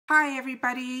Hi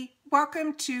everybody,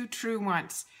 welcome to True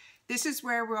Wants. This is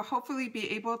where we'll hopefully be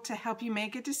able to help you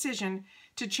make a decision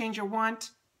to change a want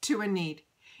to a need.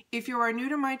 If you are new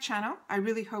to my channel, I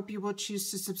really hope you will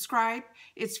choose to subscribe.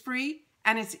 It's free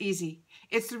and it's easy.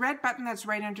 It's the red button that's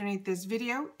right underneath this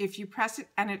video. If you press it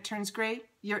and it turns gray,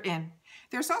 you're in.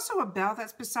 There's also a bell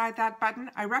that's beside that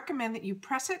button. I recommend that you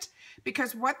press it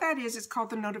because what that is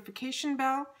called the notification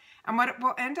bell. And what it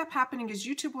will end up happening is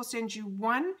YouTube will send you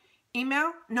one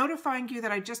email notifying you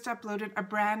that I just uploaded a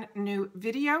brand new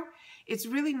video. It's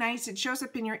really nice. It shows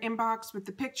up in your inbox with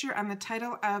the picture and the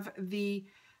title of the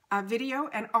video,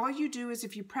 and all you do is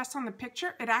if you press on the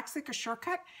picture, it acts like a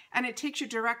shortcut and it takes you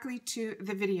directly to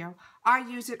the video. I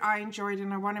use it, I enjoy it,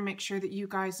 and I want to make sure that you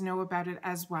guys know about it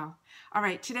as well. All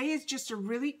right, today is just a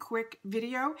really quick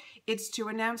video. It's to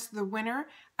announce the winner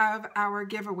of our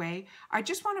giveaway. I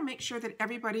just want to make sure that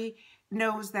everybody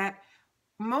knows that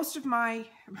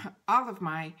all of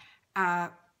my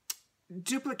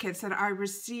duplicates that I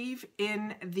receive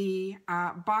in the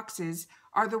boxes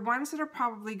are the ones that are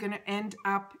probably going to end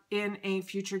up in a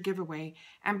future giveaway.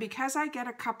 And because I get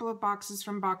a couple of boxes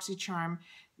from Boxycharm,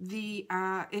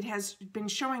 it has been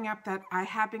showing up that I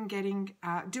have been getting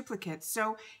duplicates.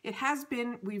 So it has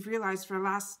been, we've realized for the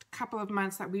last couple of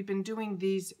months that we've been doing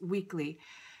these weekly.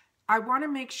 I want to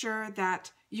make sure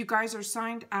that you guys are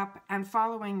signed up and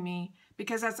following me,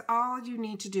 because that's all you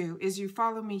need to do is you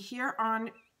follow me here on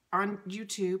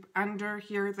YouTube under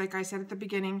here, like I said at the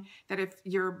beginning, that if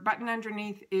your button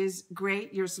underneath is gray,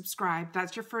 you're subscribed.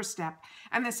 That's your first step.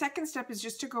 And the second step is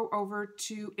just to go over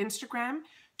to Instagram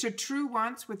to True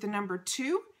Wants with the number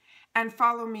 2 and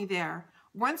follow me there.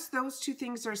 Once those two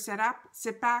things are set up,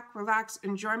 sit back, relax,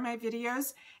 enjoy my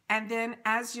videos, and then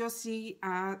as you'll see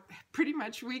pretty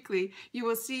much weekly, you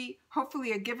will see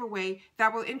hopefully a giveaway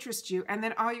that will interest you, and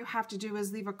then all you have to do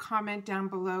is leave a comment down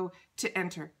below to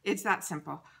enter. It's that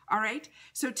simple. All right,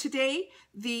 so today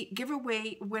the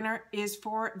giveaway winner is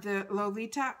for the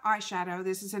Lolita Eyeshadow.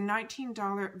 This is a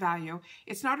 $19 value.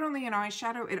 It's not only an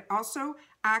eyeshadow, it also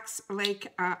acts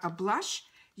like a blush.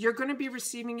 You're going to be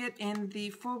receiving it in the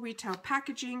full retail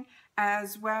packaging,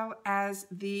 as well as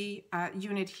the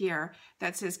unit here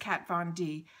that says Kat Von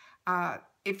D.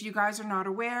 If you guys are not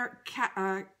aware,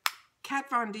 Kat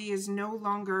Von D is no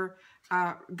longer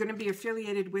going to be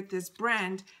affiliated with this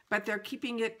brand, but they're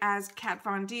keeping it as Kat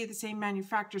Von D, the same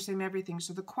manufacturer, same everything.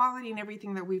 So the quality and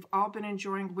everything that we've all been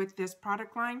enjoying with this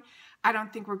product line, I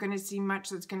don't think we're going to see much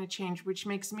that's going to change, which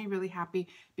makes me really happy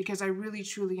because I really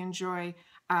truly enjoy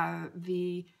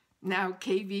the now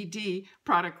KVD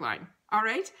product line. All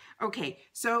right, okay,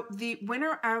 so the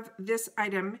winner of this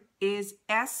item is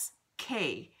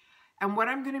SK. And what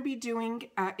I'm going to be doing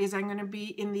is I'm going to be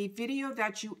in the video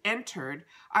that you entered,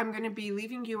 I'm going to be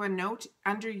leaving you a note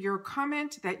under your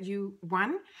comment that you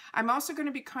won. I'm also going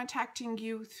to be contacting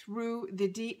you through the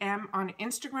DM on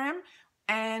Instagram,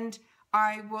 and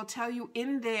I will tell you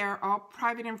in there all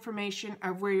private information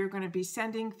of where you're going to be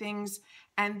sending things.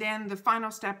 And then the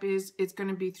final step is it's going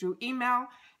to be through email.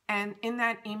 And in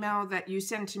that email that you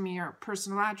send to me, your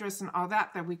personal address and all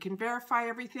that, that we can verify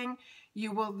everything,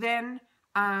 you will then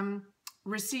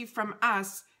receive from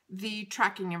us the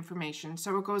tracking information.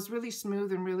 So it goes really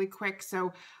smooth and really quick.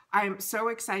 So I'm so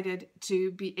excited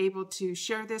to be able to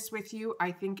share this with you.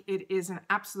 I think it is an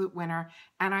absolute winner,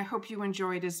 and I hope you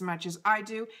enjoy it as much as I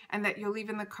do, and that you'll leave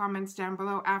in the comments down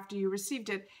below after you received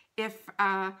it if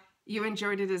you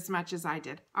enjoyed it as much as I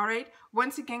did. All right.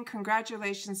 Once again,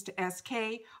 congratulations to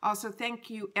SK. Also, thank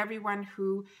you everyone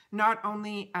who not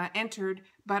only entered,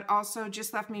 but also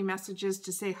just left me messages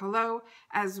to say hello,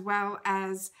 as well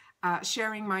as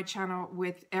sharing my channel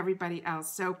with everybody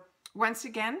else. So once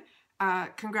again,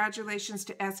 congratulations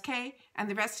to SK, and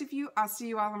the rest of you, I'll see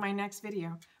you all in my next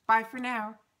video. Bye for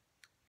now.